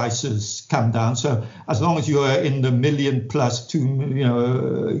property prices come down. So as long as you are in the million plus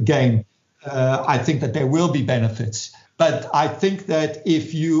game, I think that there will be benefits. But I think that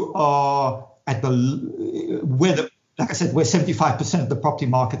if you are at where 75% of the property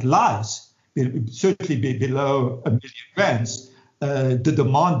market lies, certainly be below $1 million, the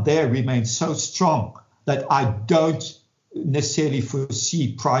demand there remains so strong that I don't necessarily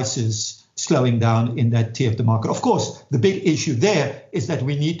foresee prices slowing down in that tier of the market. Of course, the big issue there is that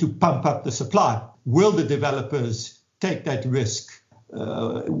we need to pump up the supply. Will the developers take that risk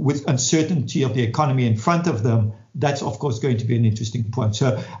with uncertainty of the economy in front of them? That's, of course, going to be an interesting point.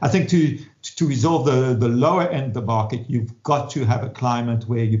 So I think to resolve the lower end of the market, you've got to have a climate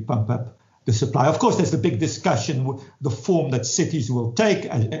where you pump up the supply. Of course, there's the big discussion, the form that cities will take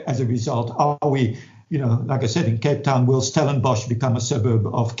as a result. Are we, like I said, in Cape Town, will Stellenbosch become a suburb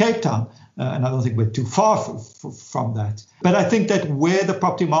of Cape Town? And I don't think we're too far from that. But I think that where the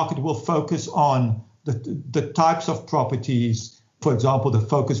property market will focus on the types of properties, for example, the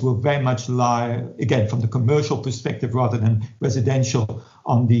focus will very much lie, again, from the commercial perspective rather than residential,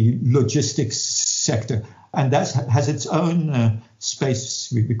 on the logistics sector. And that has its own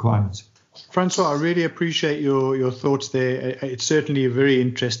space requirements. Francois, I really appreciate your thoughts there. It's certainly a very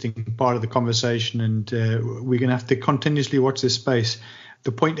interesting part of the conversation, and we're going to have to continuously watch this space.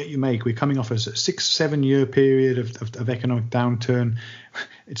 The point that you make, we're coming off a 6-7 year period of economic downturn.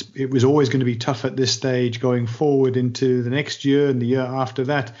 It was always going to be tough at this stage going forward into the next year and the year after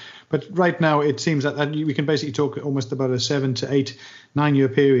that. But right now, it seems that we can basically talk almost about a 7 to 8, 9 year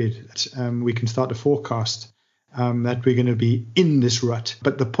period. We can start to forecast that we're going to be in this rut.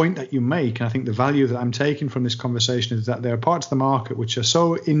 But the point that you make, and I think the value that I'm taking from this conversation, is that there are parts of the market which are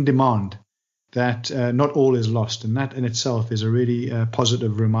so in demand that not all is lost. And that in itself is a really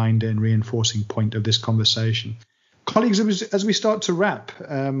positive reminder and reinforcing point of this conversation. Colleagues, as we start to wrap,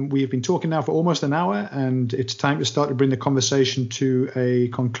 we have been talking now for almost an hour, and it's time to start to bring the conversation to a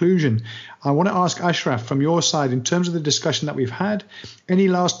conclusion. I want to ask Ashraf, from your side, in terms of the discussion that we've had, any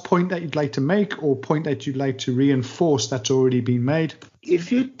last point that you'd like to make or point that you'd like to reinforce that's already been made?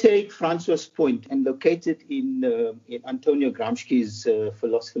 If you take Francois' point and locate it in Antonio Gramsci's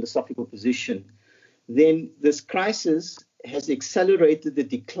philosophical position, then this crisis has accelerated the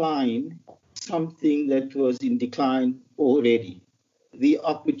decline of something that was in decline already. The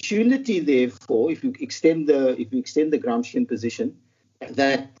opportunity, therefore, if you extend the Gramscian position,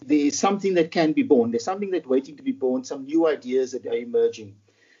 that there is something that can be born. There's something that's waiting to be born, some new ideas that are emerging.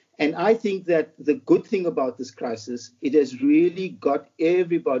 And I think that the good thing about this crisis, it has really got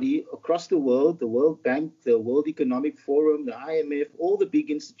everybody across the world, the World Bank, the World Economic Forum, the IMF, all the big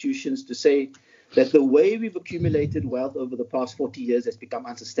institutions to say that the way we've accumulated wealth over the past 40 years has become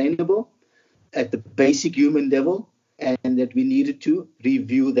unsustainable at the basic human level, and that we needed to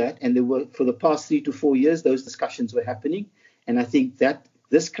review that. And there were, for the past 3 to 4 years, those discussions were happening. And I think that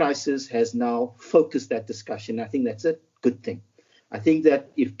this crisis has now focused that discussion. I think that's a good thing. I think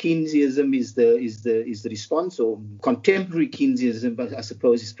that if Keynesianism is the response, or contemporary Keynesianism, I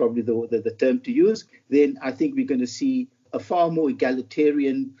suppose is probably the term to use, then I think we're going to see a far more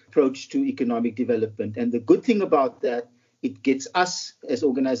egalitarian approach to economic development. And the good thing about that, it gets us as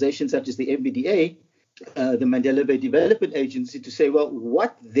organizations such as the MBDA, the Mandela Bay Development Agency, to say, well,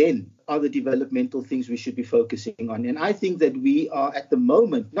 what then are the developmental things we should be focusing on? And I think that we are at the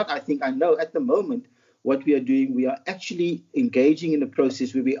moment, I know at the moment, what we are doing, we are actually engaging in a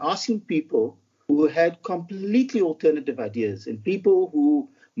process where we're asking people who had completely alternative ideas and people who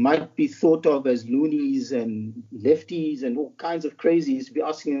might be thought of as loonies and lefties and all kinds of crazies, we're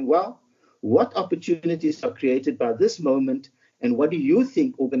asking them, well, what opportunities are created by this moment, and what do you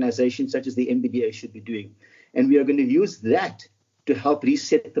think organizations such as the MBDA should be doing? And we are going to use that to help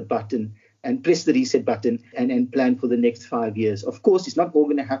reset the button and press the reset button and plan for the next 5 years. Of course, it's not all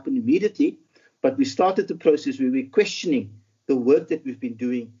going to happen immediately, but we started the process where we're questioning the work that we've been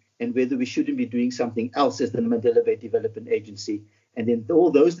doing and whether we shouldn't be doing something else as the Mandela Bay Development Agency. And then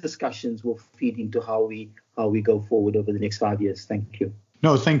all those discussions will feed into how we go forward over the next 5 years. Thank you.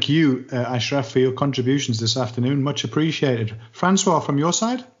 No, thank you, Ashraf, for your contributions this afternoon. Much appreciated. Francois, from your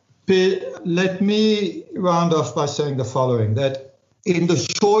side? Let me round off by saying the following, that in the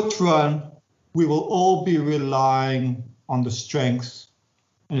short run, we will all be relying on the strength,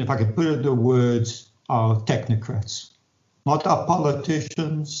 and if I could put it in the words, our technocrats, not our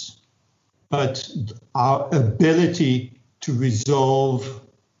politicians, but our ability to resolve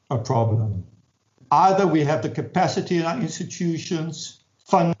a problem. Either we have the capacity in our institutions,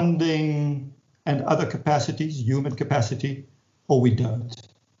 funding and other capacities, human capacity, or we don't.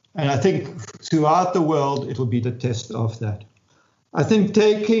 And I think throughout the world, it will be the test of that. I think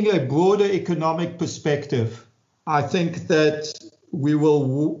taking a broader economic perspective, I think that we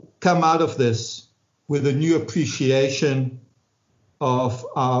will come out of this with a new appreciation of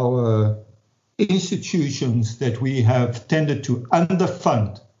our institutions that we have tended to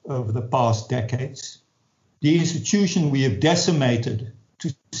underfund over the past decades. The institution we have decimated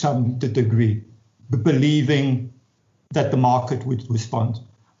to some degree, believing that the market would respond.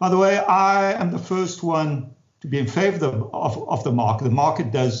 By the way, I am the first one to be in favor of the market. The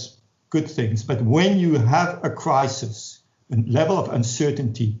market does good things, but when you have a crisis, a level of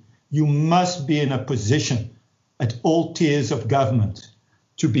uncertainty, you must be in a position at all tiers of government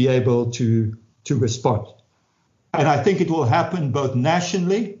to be able to respond. And I think it will happen both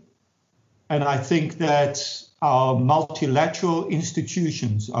nationally, and I think that our multilateral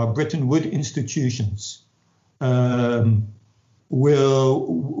institutions, our Bretton Woods institutions, we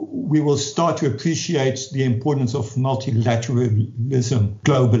will start to appreciate the importance of multilateralism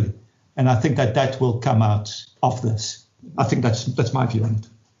globally. And I think that will come out of this. I think that's my view on it.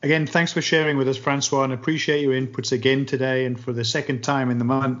 Again, thanks for sharing with us, Francois, and appreciate your inputs again today and for the second time in the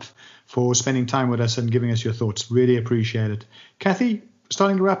month for spending time with us and giving us your thoughts. Really appreciate it. Kathy,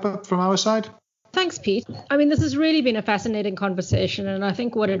 starting to wrap up from our side? Thanks, Pete. I mean, this has really been a fascinating conversation, and I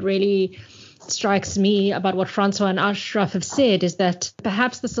think what it really strikes me about what Francois and Ashraf have said is that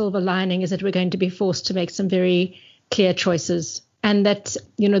perhaps the silver lining is that we're going to be forced to make some very clear choices, and that,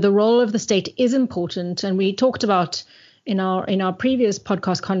 you know, the role of the state is important. And we talked about in our previous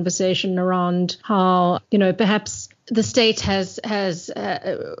podcast conversation around how, you know, perhaps the state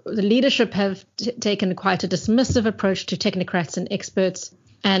the leadership have taken quite a dismissive approach to technocrats and experts,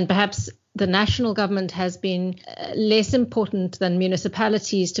 and perhaps the national government has been less important than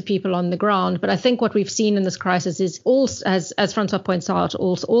municipalities to people on the ground. But I think what we've seen in this crisis is all, as Francois points out,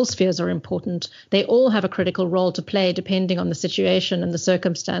 all spheres are important. They all have a critical role to play depending on the situation and the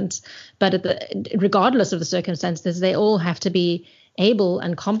circumstance. But regardless of the circumstances, they all have to be able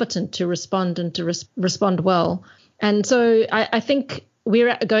and competent to respond and to respond well. And so I think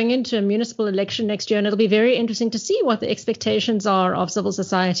we're going into a municipal election next year, and it'll be very interesting to see what the expectations are of civil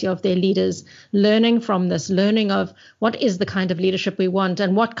society, of their leaders, learning from this, learning of what is the kind of leadership we want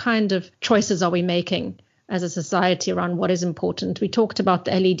and what kind of choices are we making as a society around what is important. We talked about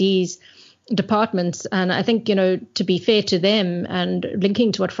the LEDs departments, and I think, you know, to be fair to them and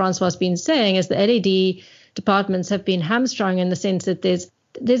linking to what Francois has been saying, is the LED departments have been hamstrung in the sense that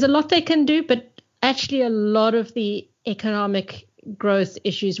there's a lot they can do, but actually a lot of the economic growth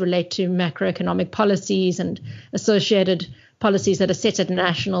issues relate to macroeconomic policies and associated policies that are set at a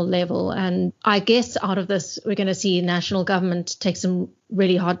national level. And I guess out of this, we're going to see national government take some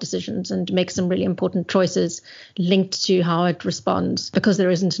really hard decisions and make some really important choices linked to how it responds, because there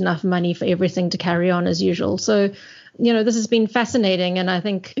isn't enough money for everything to carry on as usual. So, you know, this has been fascinating. And I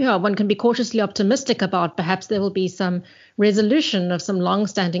think, you know, one can be cautiously optimistic about perhaps there will be some resolution of some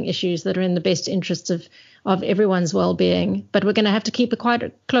long-standing issues that are in the best interests of everyone's well-being. But we're going to have to keep quite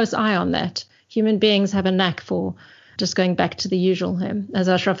a close eye on that. Human beings have a knack for just going back to the usual, as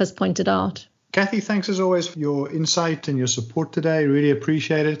Ashraf has pointed out. Kathy, thanks as always for your insight and your support today. Really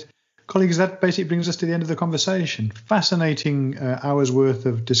appreciate it. Colleagues, that basically brings us to the end of the conversation. Fascinating hours worth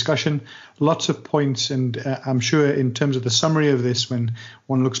of discussion, lots of points, and I'm sure in terms of the summary of this, when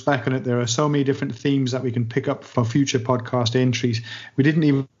one looks back on it, there are so many different themes that we can pick up for future podcast entries. We didn't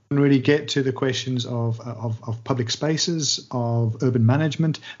even really get to the questions of public spaces, of urban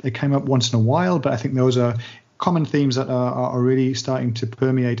management. They came up once in a while, but I think those are common themes that are really starting to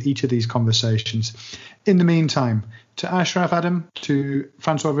permeate each of these conversations. In the meantime, to Ashraf Adam, to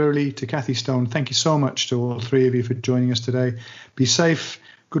Francois Verly, to Kathy Stone, thank you so much to all three of you for joining us today. Be safe.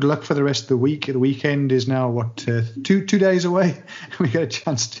 Good luck for the rest of the week. The weekend is now, 2 days away. We get a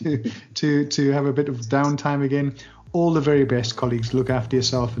chance to have a bit of downtime again. All the very best, colleagues. Look after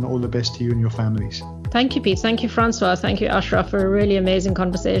yourself, and all the best to you and your families. Thank you, Pete. Thank you, Francois. Thank you, Ashraf, for a really amazing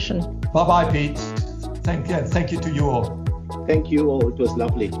conversation. Bye-bye, Pete. Thank you to you all. Thank you all. It was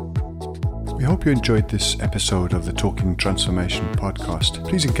lovely. We hope you enjoyed this episode of the Talking Transformation podcast.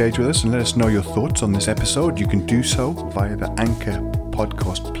 Please engage with us and let us know your thoughts on this episode. You can do so via the Anchor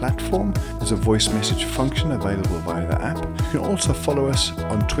podcast platform. There's a voice message function available via the app. You can also follow us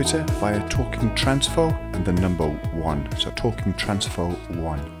on Twitter via Talking Transfo and the number 1. So Talking Transfo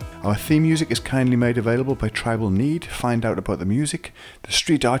 1. Our theme music is kindly made available by Tribal Need. Find out about the music, the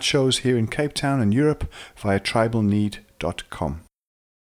street art shows here in Cape Town and Europe via tribalneed.com.